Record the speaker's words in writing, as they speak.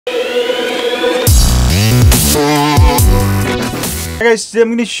Hey guys, today I'm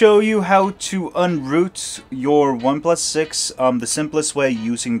going to show you how to unroot your OnePlus 6 the simplest way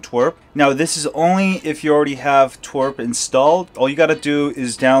using TWRP. Now this is only if you already have TWRP installed. All you got to do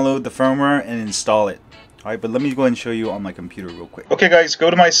is download the firmware and install it. Alright, but let me go ahead and show you on my computer real quick. Okay guys,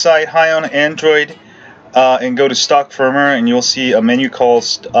 go to my site HighOnAndroid and go to stock firmware, and you'll see a menu called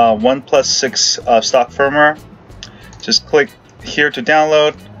OnePlus 6 stock firmware. Just click here to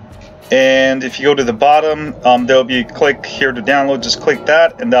download. And if you go to the bottom, there'll be a click here to download. Just click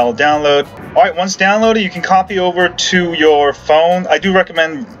that and that'll download. Alright, once downloaded, you can copy over to your phone. I do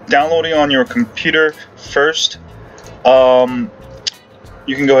recommend downloading on your computer first. You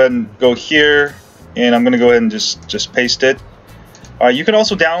can go ahead and go here, and I'm going to go ahead and just paste it. Alright, you can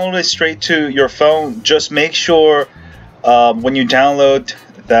also download it straight to your phone. Just make sure when you download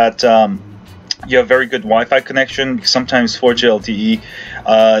that you have very good Wi-Fi connection, because sometimes 4G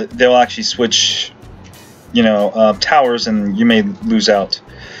LTE, they'll actually switch, towers, and you may lose out.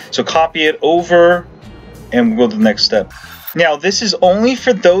 So copy it over, and we'll go to the next step. Now, this is only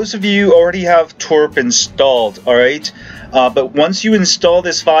for those of you who already have TWRP installed, all right? But once you install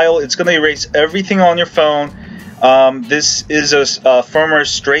this file, it's going to erase everything on your phone. This is a firmware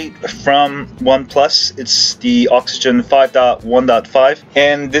straight from OnePlus. It's the Oxygen 5.1.5,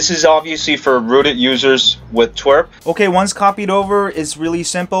 and this is obviously for rooted users with TWRP. Okay, once copied over, it's really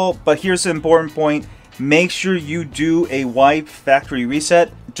simple, but here's the important point. Make sure you do a wipe factory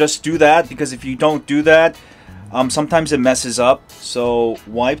reset. Just do that, because if you don't do that, sometimes it messes up. So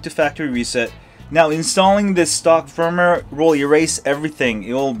wipe to factory reset. Now, installing this stock firmware will erase everything.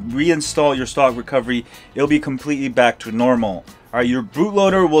 It will reinstall your stock recovery. It'll be completely back to normal. Alright, your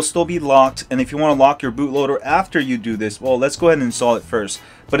bootloader will still be locked, and if you want to lock your bootloader after you do this, well, let's go ahead and install it first.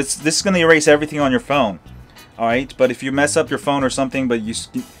 But this is going to erase everything on your phone. Alright, but if you mess up your phone or something, but you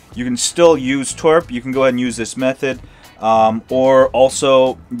can still use TWRP, you can go ahead and use this method. Or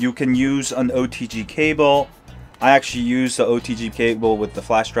also, you can use an OTG cable. I actually use the OTG cable with the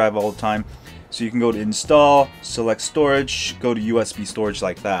flash drive all the time. So you can go to install, select storage, go to USB storage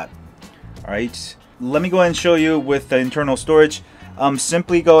like that. Alright, let me go ahead and show you with the internal storage.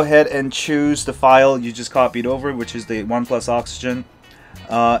 Simply go ahead and choose the file you just copied over, which is the OnePlus Oxygen,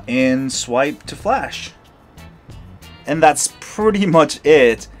 and swipe to flash. And that's pretty much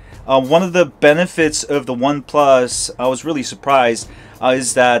it. One of the benefits of the OnePlus, I was really surprised,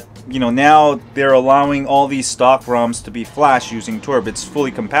 is that now they're allowing all these stock ROMs to be flashed using TWRP. It's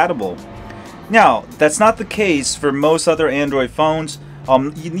fully compatible. Now, that's not the case for most other Android phones.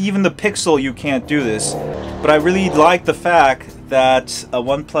 Even the Pixel, you can't do this. But I really like the fact that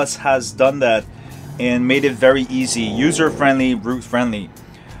OnePlus has done that and made it very easy, user-friendly, root-friendly.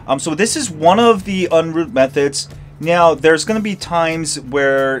 So this is one of the unroot methods. Now, there's going to be times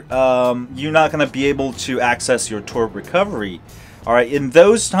where you're not going to be able to access your TWRP recovery. Alright, in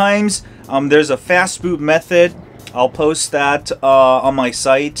those times, there's a fast boot method. I'll post that on my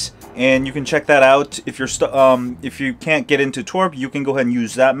site, and you can check that out. If you can't get into TWRP, you can go ahead and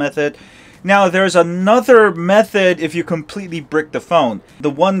use that method. Now, there's another method if you completely brick the phone. The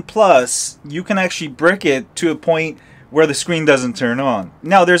OnePlus, you can actually brick it to a point where the screen doesn't turn on.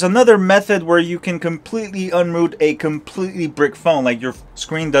 Now, there's another method where you can completely unroot a completely brick phone, like your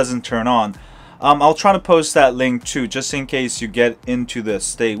screen doesn't turn on. I'll try to post that link too, just in case you get into the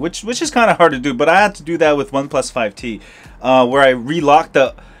state, which is kind of hard to do, but I had to do that with OnePlus 5T, where I relocked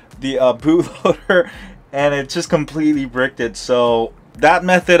the bootloader, and it just completely bricked it. So that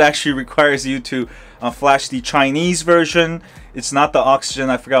method actually requires you to flash the Chinese version. It's not the Oxygen,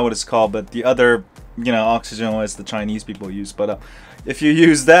 I forgot what it's called, but the other Oxygen was the Chinese people use. But if you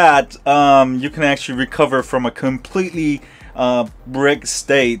use that, you can actually recover from a completely brick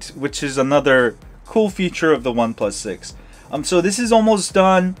state, which is another cool feature of the OnePlus 6. So this is almost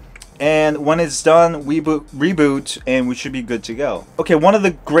done. And when it's done, we reboot, and we should be good to go. Okay, one of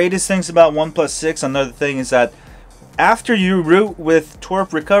the greatest things about OnePlus 6, another thing, is that after you root with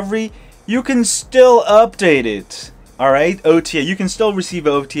TWRP recovery, you can still update it. Alright, OTA. You can still receive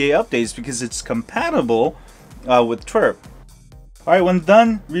OTA updates because it's compatible with TWRP. Alright, when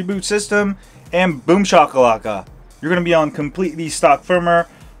done, reboot system, and boom shakalaka. You're going to be on completely stock firmware.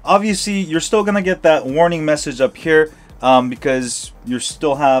 Obviously, you're still going to get that warning message up here. Because you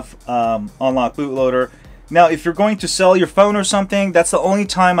still have unlocked bootloader. Now, if you're going to sell your phone or something, that's the only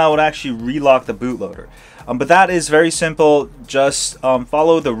time I would actually relock the bootloader. But that is very simple. Just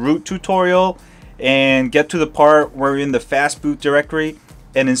follow the root tutorial and get to the part where you're in the fast boot directory.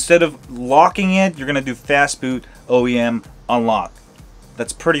 And instead of locking it, you're going to do fast boot OEM unlock.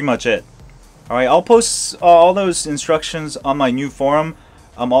 That's pretty much it. Alright, I'll post all those instructions on my new forum.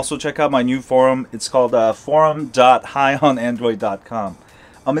 Also check out my new forum. It's called forum.HighOnAndroid.com.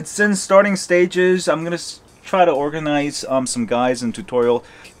 It's in starting stages. I'm gonna try to organize some guides and tutorial.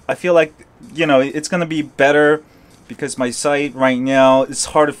 I feel like, you know, it's gonna be better because my site right now, it's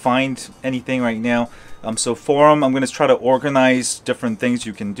hard to find anything right now. So forum, I'm gonna try to organize different things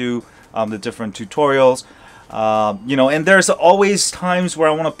you can do, the different tutorials. You know, and there's always times where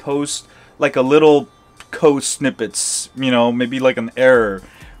I want to post like a little code snippets, you know, maybe like an error,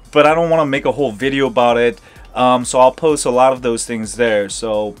 but I don't want to make a whole video about it. So I'll post a lot of those things there.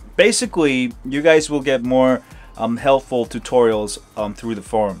 So basically, you guys will get more helpful tutorials through the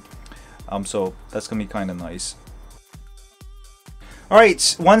forum. So that's gonna be kind of nice.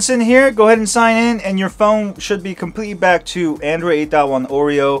 Alright, once in here, go ahead and sign in, and your phone should be completely back to Android 8.1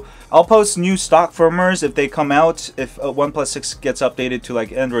 Oreo. I'll post new stock firmwares if they come out, if OnePlus 6 gets updated to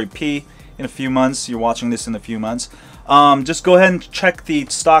like Android P in a few months. You're watching this in a few months. Just go ahead and check the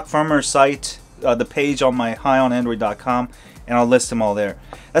stock firmware site, the page on my HighOnAndroid.com, and I'll list them all there.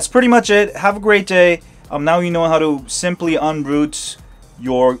 That's pretty much it. Have a great day. Now you know how to simply unroot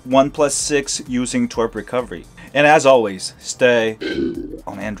your OnePlus 6 using TWRP recovery. And as always, stay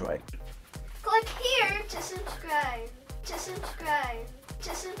on Android. Click here to subscribe. To subscribe.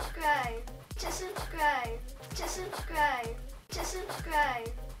 To subscribe. To subscribe. To subscribe. To subscribe.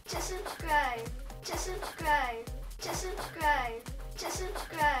 To subscribe. To subscribe. To subscribe. To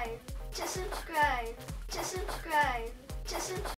subscribe. To subscribe. To subscribe. To subscribe.